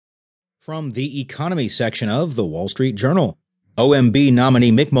From the economy section of the Wall Street Journal, OMB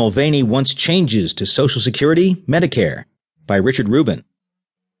nominee Mick Mulvaney wants changes to Social Security, Medicare, by Richard Rubin.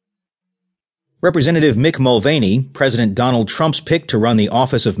 Representative Mick Mulvaney, President Donald Trump's pick to run the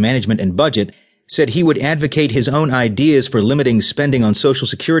Office of Management and Budget, said he would advocate his own ideas for limiting spending on Social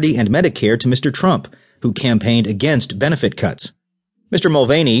Security and Medicare to Mr. Trump, who campaigned against benefit cuts. Mr.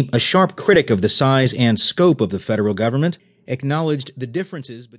 Mulvaney, a sharp critic of the size and scope of the federal government, acknowledged the differences between